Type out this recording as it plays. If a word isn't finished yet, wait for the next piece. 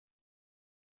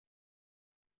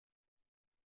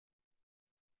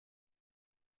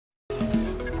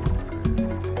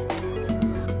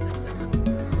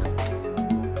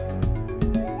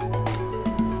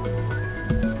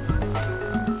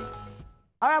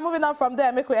right, moving on from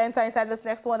there, make we enter inside this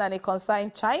next one, and it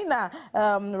concerns China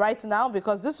right now,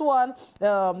 because this one,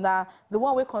 the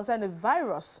one we concern the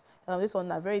virus. This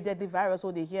one, a very deadly virus,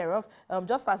 what they hear of.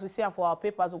 Just as we see for our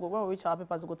papers, when we reach our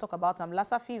papers, we'll talk about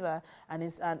Lassa fever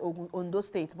and Ondo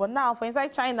State. But now, for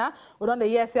inside China, we don't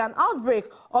hear say an outbreak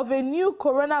of a new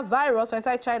coronavirus for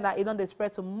inside China. It don't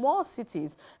spread to more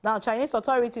cities. Now, Chinese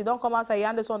authority don't come outside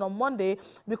and this one on Monday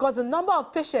because the number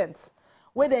of patients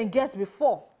where they get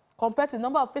before compared to the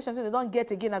number of patients they don't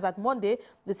get again as at Monday,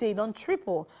 they say it don't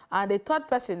triple. And the third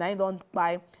person, I don't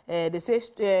buy, they say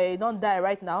he don't die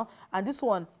right now. And this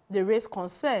one, they raise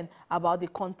concern about the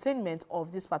containment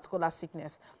of this particular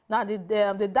sickness. Now, the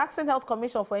Daxon Health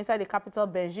Commission for inside the capital,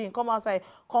 Beijing, come outside,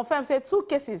 confirm, say 2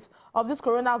 cases of this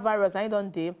coronavirus, now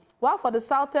don't they? While for the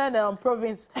southern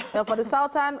province, for the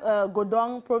southern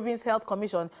Guangdong Province Health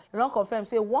Commission, they don't confirm,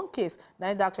 say 1 case,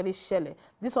 now they actually shell.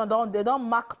 This one, they don't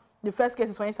mark the first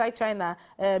cases for inside China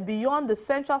beyond the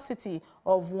central city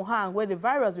of Wuhan, where the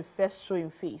virus will first show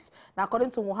in face. Now, according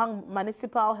to Wuhan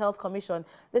Municipal Health Commission,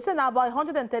 they say now about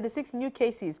 136 new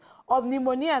cases of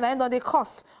pneumonia and they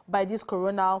caused by this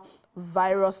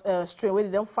coronavirus strain, where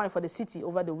they don't find for the city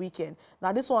over the weekend.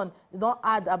 Now, this one, they don't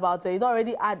add about, they don't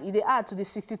already add, they add to the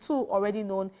 62 already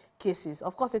known cases.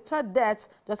 Of course, the third death,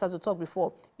 just as we talked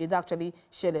before, it actually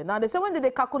shared. Now, they say when did they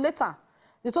calculate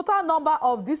the total number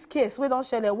of this case, we don't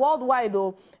share worldwide,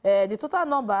 though, the total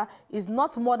number is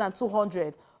not more than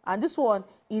 200. And this one,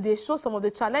 they show some of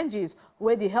the challenges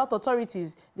where the health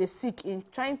authorities, they seek in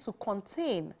trying to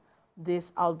contain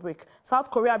this outbreak.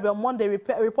 South Korea, on Monday,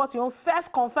 reporting on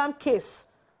first confirmed case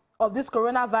of this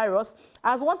coronavirus,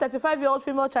 as one 35-year-old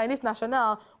female Chinese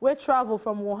national will travel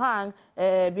from Wuhan,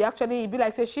 be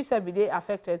like say she said be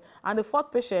affected. And the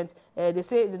 4th patient, they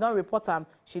say they don't report them.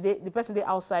 The person they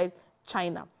outside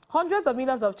China. Hundreds of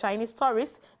millions of Chinese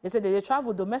tourists, they say they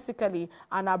travel domestically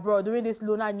and abroad during this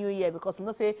Lunar New Year, because you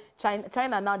know say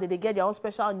China now they get their own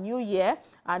special New Year,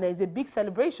 and there's a big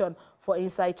celebration for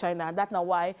inside China. And that's now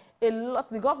why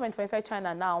the government for inside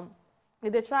China now,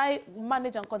 they try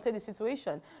manage and contain the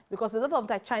situation, because a lot of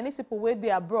the Chinese people where they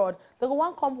abroad, they go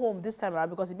want come home this time around,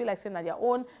 because it be like saying that their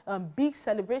own big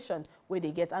celebration where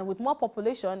they get. And with more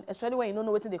population, especially when you don't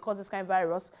know what they cause this kind of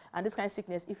virus and this kind of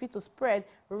sickness, if it to spread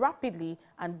rapidly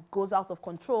and goes out of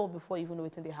control before you even know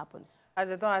what they happen. As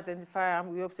they don't identify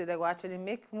them, we hope that they will actually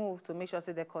make moves to make sure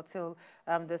that they curtail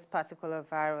this particular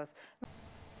virus.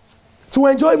 To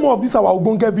enjoy more of these our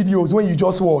Ogbonge videos when you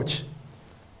just watch,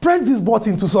 press this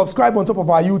button to subscribe on top of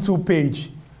our YouTube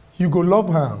page. You go love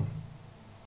her.